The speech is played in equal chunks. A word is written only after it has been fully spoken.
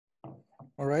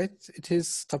All right, it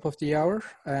is top of the hour,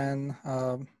 and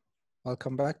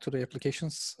welcome back to the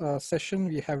applications session.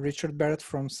 We have Richard Barrett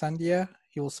from Sandia.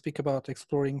 He will speak about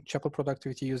exploring chapel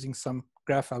productivity using some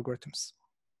graph algorithms.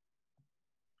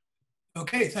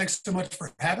 Okay, thanks so much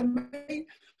for having me.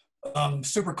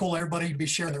 Super cool, everybody to be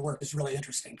sharing their work. It's really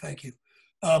interesting, thank you.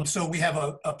 So we have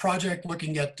a project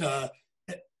looking at,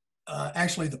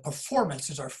 actually the performance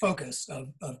is our focus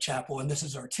of Chapel, and this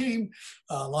is our team.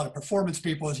 A lot of performance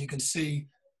people, as you can see.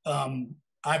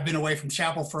 I've been away from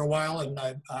Chapel for a while, and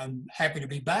I'm happy to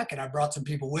be back, and I brought some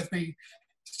people with me.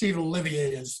 Stephen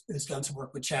Olivier has done some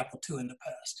work with Chapel too in the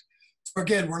past. So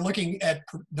again, we're looking at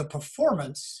the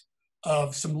performance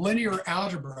of some linear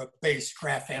algebra-based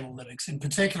graph analytics. In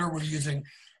particular, we're using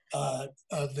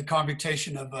the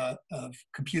computation of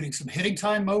computing some hitting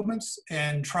time moments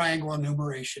and triangle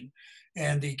enumeration.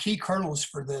 And the key kernels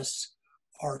for this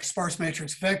are sparse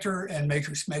matrix vector and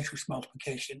matrix-matrix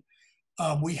multiplication.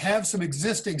 We have some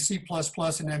existing C++ and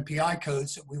MPI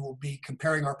codes that we will be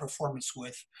comparing our performance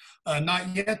with.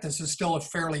 Not yet, this is still a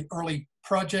fairly early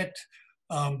project,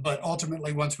 but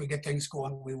ultimately once we get things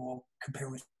going, we will compare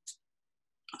with.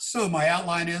 So my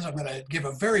outline is I'm going to give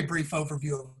a very brief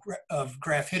overview of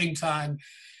graph hitting time,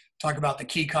 talk about the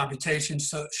key computations,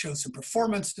 so show some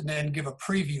performance, and then give a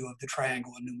preview of the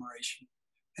triangle enumeration,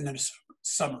 and then a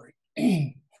summary.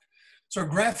 So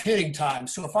graph hitting time.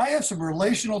 So if I have some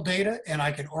relational data and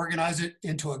I can organize it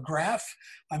into a graph,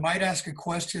 I might ask a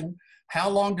question, how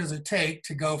long does it take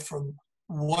to go from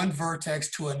one vertex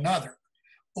to another?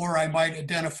 Or I might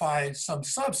identify some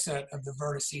subset of the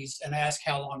vertices and ask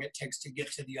how long it takes to get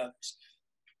to the others.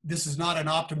 This is not an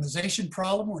optimization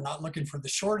problem. We're not looking for the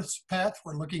shortest path.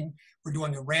 We're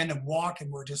doing a random walk,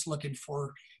 and we're just looking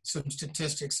for some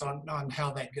statistics on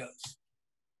how that goes.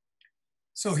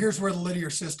 So here's where the linear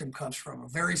system comes from. A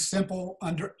very simple,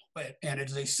 and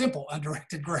it is a simple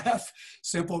undirected graph.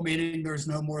 Simple meaning there's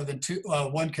no more than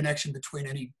one connection between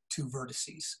any two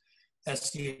vertices.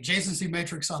 That's the adjacency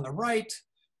matrix on the right.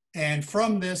 And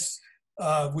from this,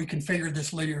 we configure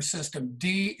this linear system.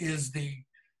 D is the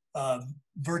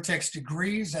vertex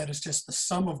degrees. That is just the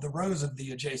sum of the rows of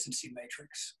the adjacency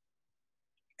matrix.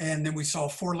 And then we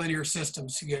solve four linear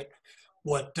systems to get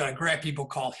what graph people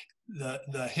call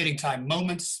the hitting time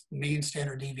moments, mean,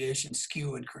 standard deviation,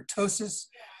 skew, and kurtosis.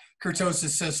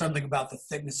 Kurtosis says something about the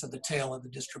thickness of the tail of the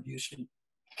distribution.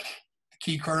 The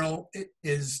key kernel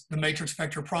is the matrix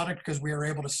vector product, because we are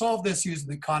able to solve this using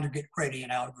the conjugate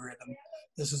gradient algorithm.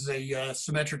 This is a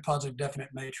symmetric positive definite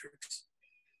matrix.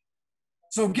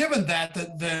 So given that,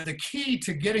 the key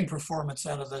to getting performance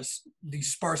out of the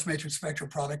sparse matrix vector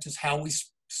product is how we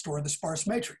store the sparse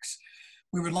matrix.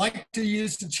 We would like to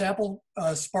use the Chapel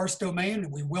sparse domain,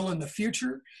 and we will in the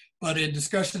future, but in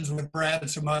discussions with Brad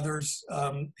and some others,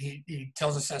 he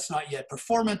tells us that's not yet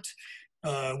performant.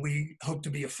 We hope to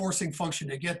be a forcing function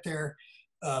to get there,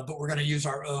 but we're going to use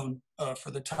our own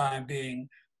for the time being.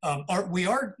 We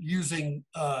are using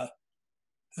the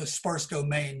sparse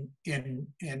domain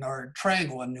in our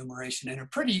triangle enumeration in a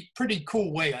pretty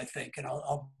cool way, I think, and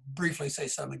I'll briefly say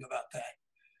something about that.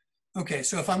 Okay,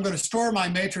 so if I'm going to store my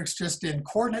matrix just in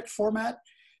coordinate format,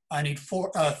 I need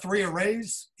three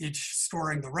arrays, each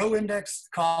storing the row index,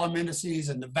 column indices,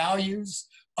 and the values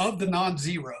of the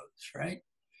non-zeros, right?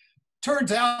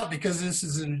 Turns out, because this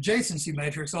is an adjacency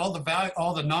matrix, all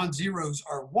the non-zeros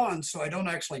are one, so I don't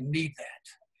actually need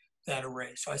that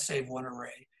array, so I save one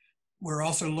array. We're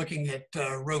also looking at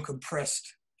row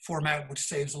compressed format, which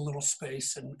saves a little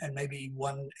space and maybe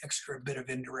one extra bit of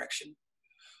indirection.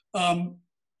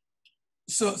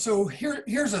 So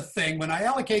here's a thing. When I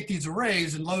allocate these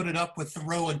arrays and load it up with the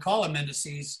row and column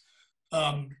indices,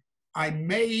 I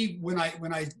may, when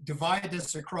I divide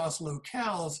this across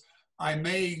locales, I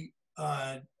may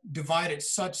divide it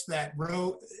such that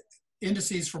row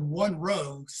indices from one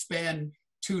row span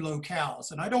two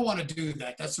locales. And I don't want to do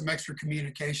that. That's some extra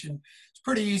communication. It's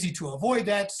pretty easy to avoid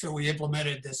that. So we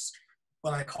implemented this,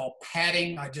 what I call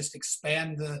padding. I just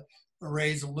expand the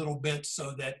arrays a little bit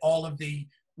so that all of the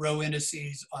row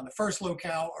indices on the first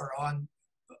locale are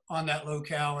on that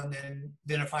locale, and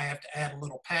then if I have to add a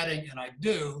little padding, and I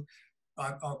do,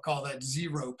 I'll call that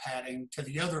zero padding to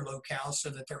the other locale so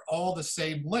that they're all the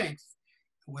same length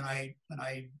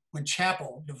when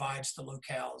Chapel divides the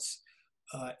locales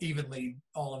evenly.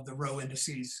 All of the row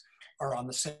indices are on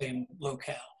the same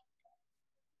locale.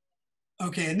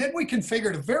 Okay, and then we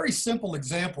configured a very simple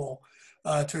example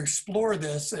to explore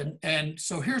this, and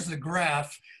so here's the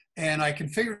graph. And I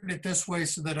configured it this way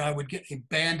so that I would get a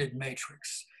banded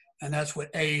matrix. And that's what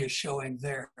A is showing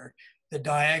there. The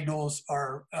diagonals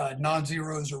are,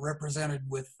 non-zeros are represented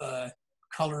with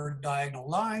colored diagonal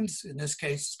lines. In this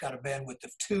case, it's got a bandwidth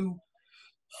of 2.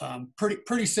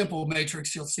 Pretty simple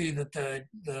matrix. You'll see that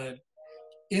the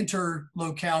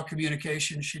interlocale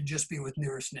communication should just be with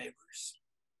nearest neighbors.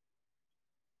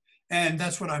 And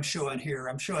that's what I'm showing here.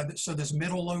 I'm showing that, so this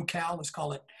middle locale, let's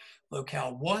call it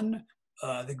locale 1.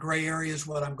 The gray area is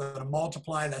what I'm going to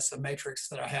multiply. That's the matrix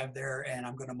that I have there, and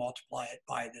I'm going to multiply it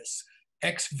by this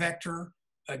X vector.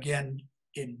 Again,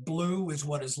 in blue is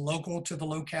what is local to the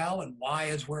locale, and Y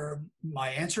is where my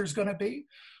answer is going to be.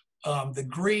 The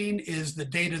green is the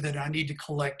data that I need to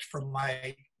collect from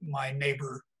my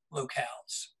neighbor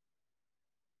locales.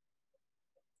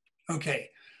 Okay,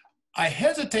 I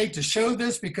hesitate to show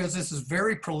this because this is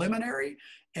very preliminary,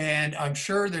 and I'm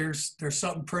sure there's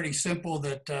something pretty simple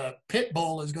that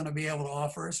Pitbull is going to be able to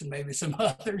offer us, and maybe some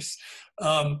others.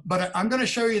 But I'm going to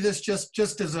show you this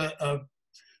just as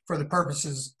for the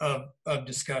purposes of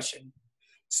discussion.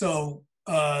 So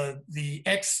the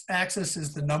x-axis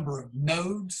is the number of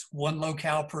nodes, 1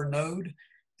 locale per node.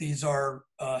 These are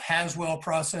Haswell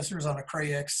processors on a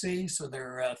Cray XC, so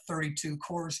they're 32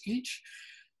 cores each.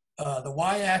 The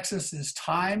y-axis is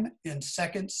time in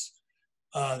seconds.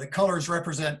 The colors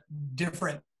represent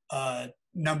different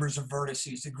numbers of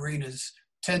vertices. The green is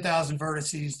 10,000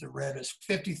 vertices, the red is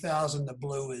 50,000, the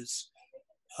blue is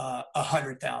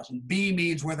 100,000. B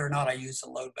means whether or not I use the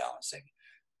load balancing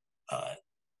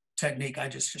technique I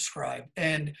just described.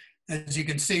 And as you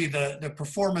can see, the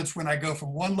performance when I go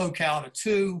from 1 locale to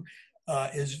 2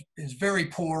 is very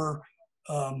poor.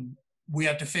 We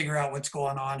have to figure out what's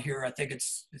going on here. I think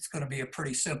it's going to be a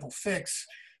pretty simple fix,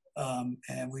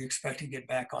 and we expect to get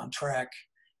back on track.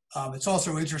 It's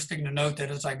also interesting to note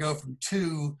that as I go from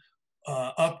 2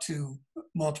 up to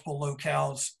multiple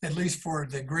locales, at least for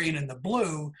the green and the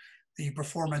blue, the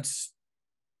performance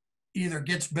either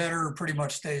gets better or pretty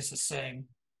much stays the same.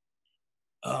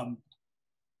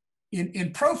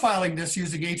 In profiling this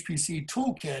using HPC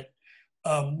Toolkit,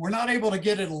 we're not able to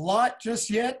get it a lot just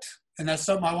yet, and that's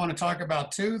something I want to talk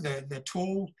about too, the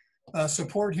tool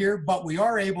support here, but we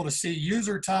are able to see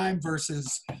user time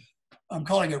versus, I'm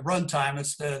calling it runtime.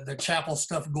 It's the CHIUW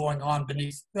stuff going on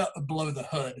below the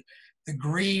hood. The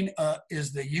green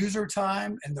is the user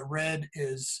time, and the red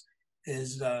is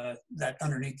that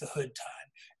underneath the hood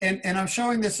time. And I'm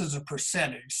showing this as a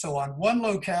percentage. So on 1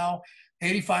 locale,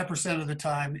 85% of the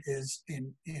time is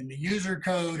in the user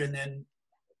code, and then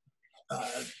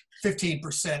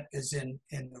 15% is in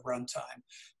the runtime.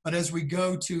 But as we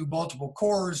go to multiple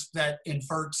cores, that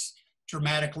inverts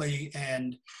dramatically.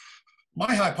 And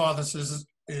my hypothesis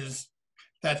is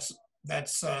that's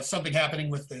something happening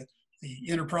with the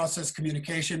inter-process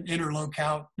communication,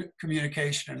 interlocale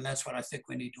communication, and that's what I think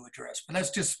we need to address. But that's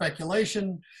just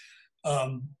speculation.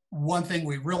 One thing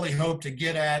we really hope to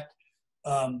get at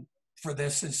for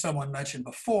this, as someone mentioned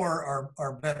before,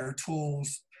 are better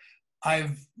tools.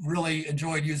 I've really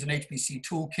enjoyed using HPC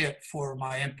Toolkit for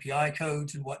my MPI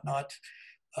codes and whatnot.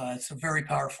 It's a very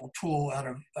powerful tool out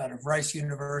of Rice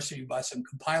University by some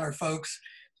compiler folks.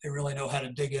 They really know how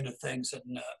to dig into things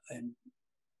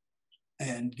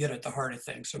and get at the heart of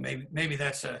things. So maybe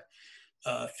that's a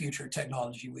future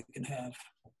technology we can have.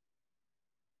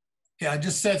 Yeah, I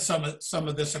just said some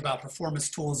of this about performance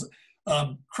tools.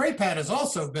 CrayPad has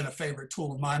also been a favorite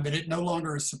tool of mine, but it no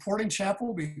longer is supporting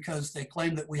CHIUW because they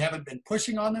claim that we haven't been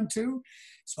pushing on them to.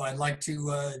 So I'd like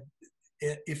to,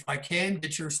 if I can,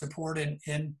 get your support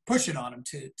and push it on them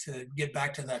to get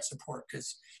back to that support,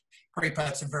 because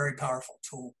CrayPad's a very powerful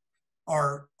tool.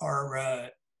 Our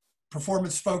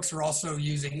performance folks are also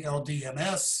using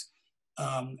LDMS,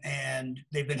 and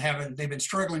they've been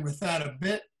struggling with that a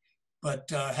bit, but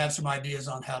have some ideas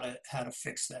on how to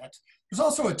fix that. There's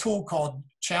also a tool called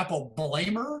CHIUW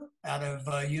Blamer out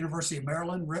of University of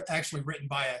Maryland, actually written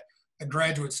by a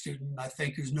graduate student, I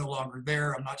think, who's no longer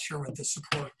there. I'm not sure what the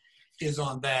support is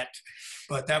on that,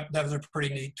 but that was a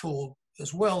pretty neat tool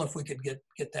as well if we could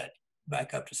get that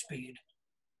back up to speed.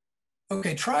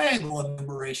 Okay, triangle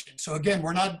enumeration. So again,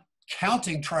 we're not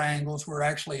counting triangles, we're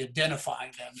actually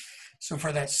identifying them. So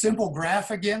for that simple graph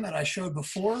again that I showed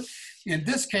before, in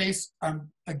this case,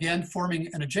 I'm again forming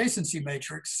an adjacency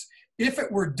matrix. If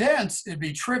it were dense, it'd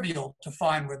be trivial to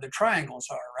find where the triangles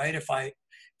are, right? If I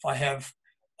have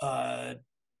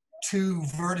 2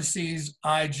 vertices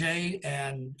ij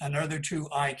and another 2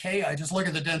 ik, I just look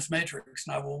at the dense matrix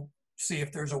and I will see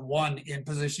if there's a 1 in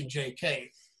position jk.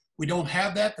 We don't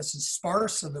have that. This is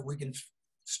sparse so that we can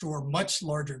store much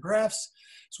larger graphs.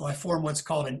 So I form what's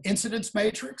called an incidence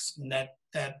matrix, and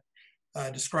that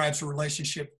describes the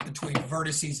relationship between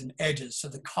vertices and edges. So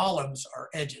the columns are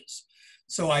edges.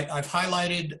 So I've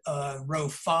highlighted row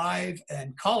 5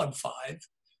 and column 5.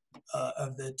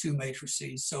 of the two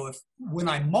matrices. So if when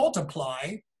I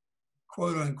multiply,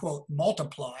 quote unquote,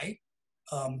 multiply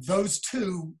those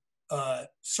two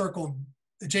circled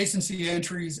adjacency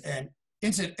entries and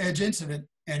edge incident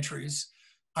entries,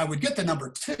 I would get the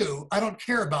number 2. I don't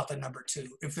care about the number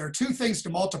 2. If there are two things to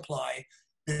multiply,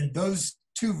 then those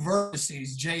two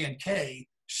vertices, J and K,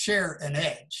 share an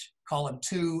edge. Column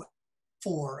 2,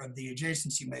 4 of the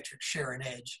adjacency matrix share an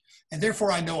edge. And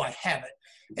therefore, I know I have it.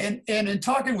 And in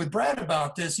talking with Brad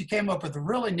about this, he came up with a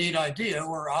really neat idea,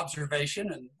 or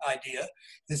observation and idea,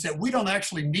 is that we don't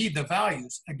actually need the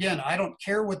values. Again, I don't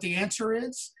care what the answer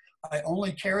is. I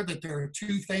only care that there are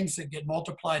two things that get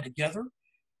multiplied together.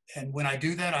 And when I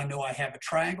do that, I know I have a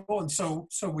triangle. And so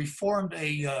we formed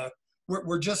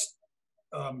we're just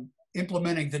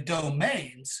implementing the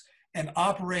domains and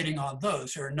operating on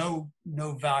those. There are no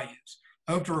values.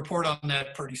 I hope to report on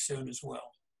that pretty soon as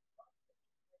well.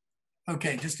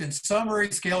 Okay, just in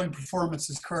summary, scaling performance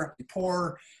is currently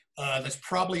poor. That's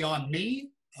probably on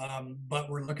me, but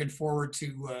we're looking forward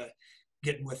to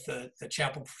getting with the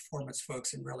CHIUW performance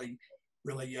folks and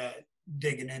really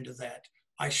digging into that.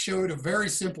 I showed a very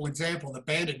simple example, the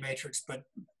banded matrix, but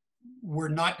we're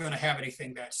not going to have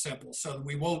anything that simple, so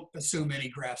we won't assume any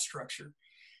graph structure.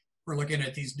 We're looking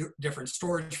at these different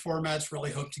storage formats,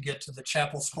 really hope to get to the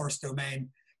CHIUW sparse domain.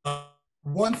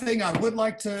 One thing I would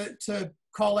like to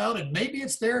call out, and maybe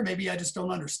it's there, maybe I just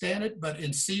don't understand it, but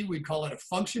in C, we call it a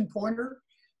function pointer.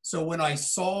 So when I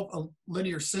solve a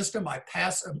linear system, I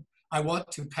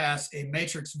want to pass a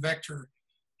matrix vector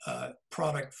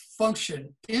product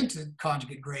function into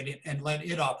conjugate gradient and let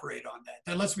it operate on that.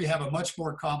 That lets me have a much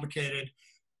more complicated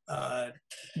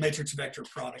matrix vector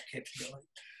product capability.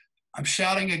 I'm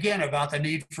shouting again about the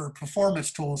need for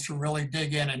performance tools to really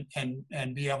dig in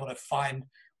and be able to find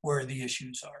where the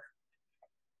issues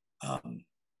are.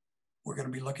 We're going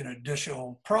to be looking at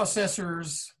additional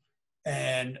processors,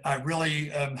 and I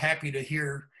really am happy to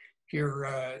hear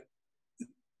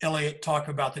Elliot talk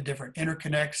about the different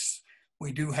interconnects.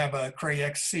 We do have a Cray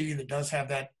XC that does have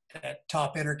that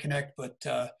top interconnect, but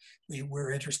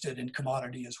we're interested in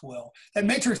commodity as well. And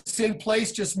matrix in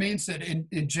place just means that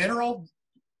in general,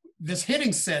 this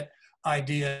hitting set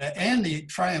idea and the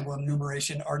triangle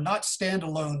enumeration are not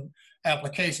standalone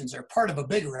applications. They're part of a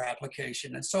bigger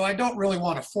application. And so I don't really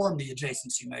want to form the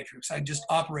adjacency matrix. I just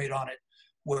operate on it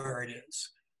where it is.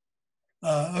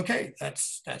 Okay,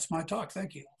 that's my talk.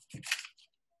 Thank you.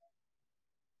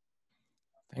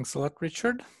 Thanks a lot,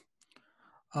 Richard.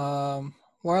 While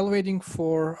waiting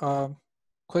for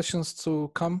questions to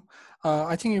come,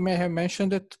 I think you may have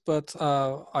mentioned it, but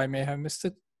I may have missed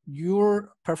it.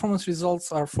 Your performance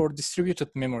results are for distributed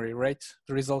memory, right?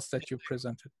 The results that you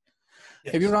presented.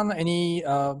 Yes. Have you run any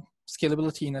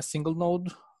scalability in a single node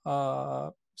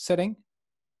setting?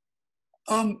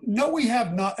 No, we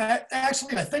have not.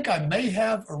 Actually, I think I may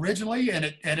have originally, and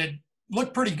it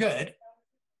looked pretty good.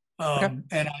 Okay.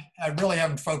 And I really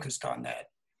haven't focused on that.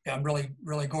 I'm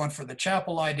really going for the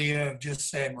CHIUW idea of just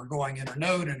saying we're going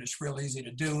internode and it's real easy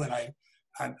to do, and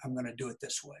I'm going to do it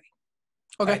this way.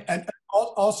 Okay. And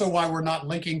also why we're not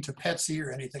linking to PETSI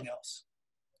or anything else.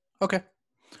 Okay.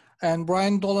 And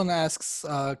Brian Dolan asks,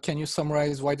 can you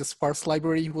summarize why the sparse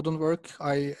library wouldn't work?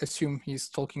 I assume he's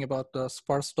talking about the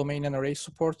sparse domain and array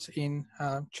support in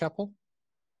CHIUW.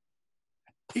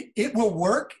 It will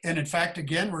work. And in fact,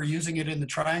 again, we're using it in the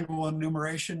triangle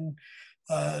enumeration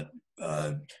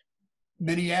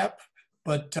mini app,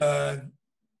 but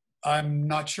I'm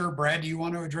not sure. Brad, do you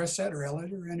want to address that, or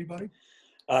Elliot, or anybody?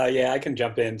 Yeah, I can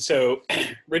jump in. So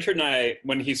Richard and I,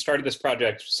 when he started this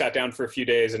project, sat down for a few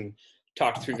days and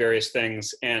talked through various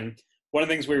things. And one of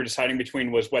the things we were deciding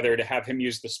between was whether to have him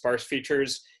use the sparse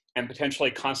features and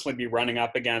potentially constantly be running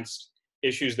up against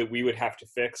issues that we would have to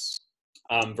fix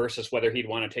versus whether he'd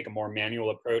want to take a more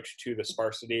manual approach to the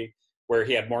sparsity where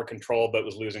he had more control but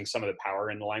was losing some of the power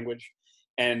in the language.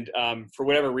 And for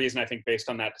whatever reason, I think based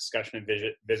on that discussion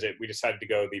and visit, we decided to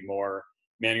go the more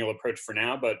manual approach for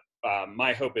now. But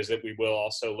my hope is that we will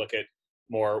also look at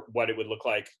more what it would look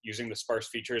like using the sparse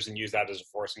features and use that as a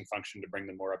forcing function to bring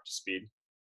them more up to speed.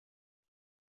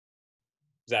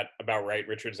 Is that about right,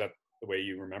 Richard? Is that the way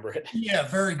you remember it? Yeah,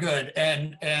 very good.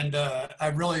 And I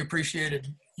really appreciated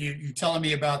you telling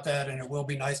me about that, and it will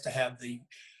be nice to have the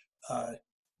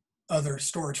other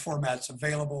storage formats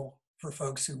available for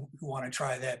folks who want to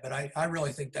try that. But I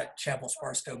really think that CHIUW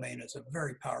sparse domain is a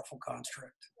very powerful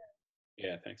construct.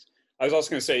 Yeah, thanks. I was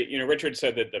also going to say, Richard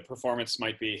said that the performance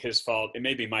might be his fault. It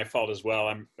may be my fault as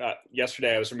well.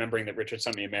 Yesterday, I was remembering that Richard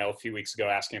sent me a mail a few weeks ago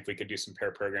asking if we could do some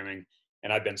pair programming,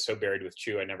 and I've been so buried with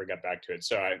CHIUW, I never got back to it.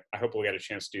 So I hope we'll get a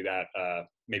chance to do that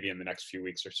maybe in the next few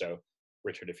weeks or so.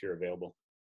 Richard, if you're available.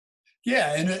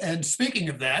 Yeah, and speaking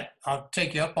of that, I'll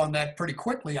take you up on that pretty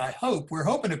quickly. We're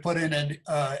hoping to put in an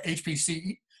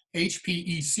HPEC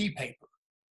paper.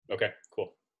 Okay,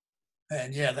 cool.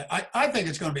 And yeah, I think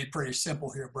it's going to be pretty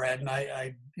simple here, Brad. And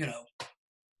I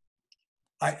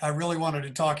really wanted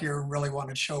to talk here and really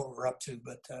wanted to show what we're up to,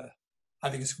 but I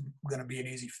think it's going to be an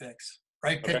easy fix,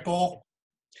 right, Okay. Pitbull?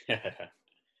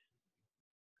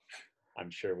 I'm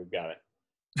sure we've got it.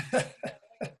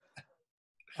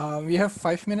 We have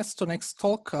 5 minutes to next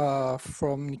talk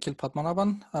from Nikhil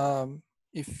Padmanabhan.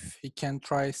 If he can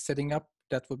try setting up,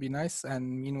 that would be nice.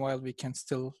 And meanwhile, we can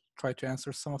still try to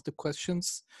answer some of the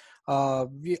questions.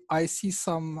 I see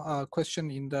some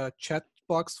question in the chat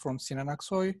box from Sinan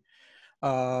Aksoy.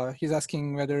 He's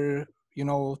asking whether you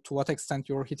know to what extent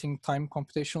your hitting time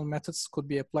computational methods could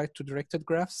be applied to directed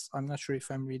graphs. I'm not sure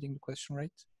if I'm reading the question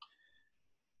right.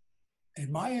 There's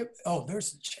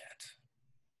the chat.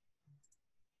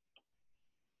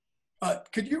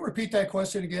 Could you repeat that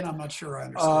question again? I'm not sure I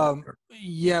understand.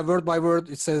 Yeah, word by word,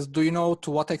 it says, do you know to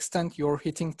what extent your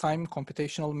hitting time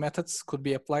computational methods could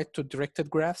be applied to directed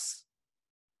graphs?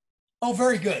 Oh,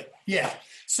 very good. Yeah.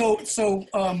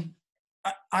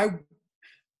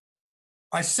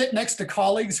 I sit next to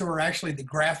colleagues who are actually the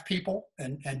graph people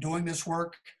and doing this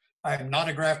work. I am not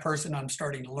a graph person. I'm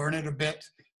starting to learn it a bit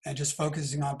and just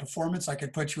focusing on performance. I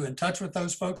could put you in touch with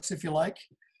those folks if you like.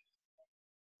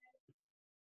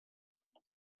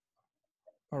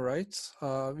 All right.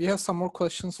 We have some more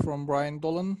questions from Brian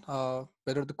Dolan,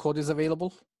 whether the code is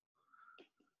available.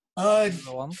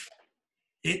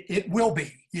 It will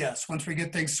be, yes. Once we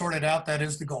get things sorted out, that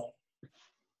is the goal.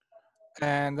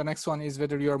 And the next one is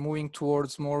whether you are moving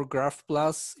towards more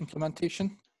GraphBLAS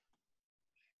implementation.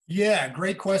 Yeah,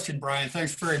 great question, Brian.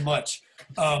 Thanks very much.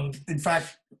 In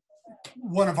fact,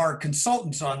 one of our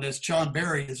consultants on this, John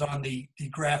Barry, is on the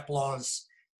GraphBLAS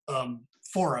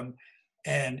forum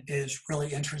and is really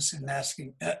interested in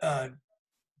asking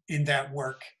in that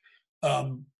work.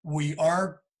 We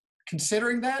are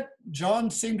considering that. John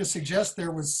seemed to suggest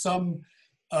there was some,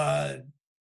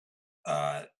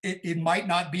 it might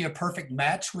not be a perfect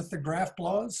match with the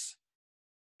GraphBLAS.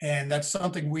 And that's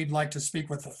something we'd like to speak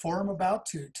with the forum about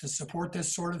to support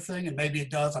this sort of thing. And maybe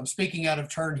it does. I'm speaking out of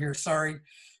turn here, sorry.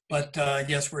 But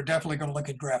yes, we're definitely going to look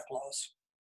at GraphBLAS.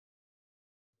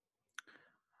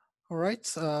 All right.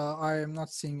 I am not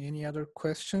seeing any other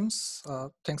questions.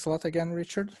 Thanks a lot again,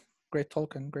 Richard. Great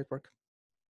talk and great work.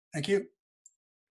 Thank you.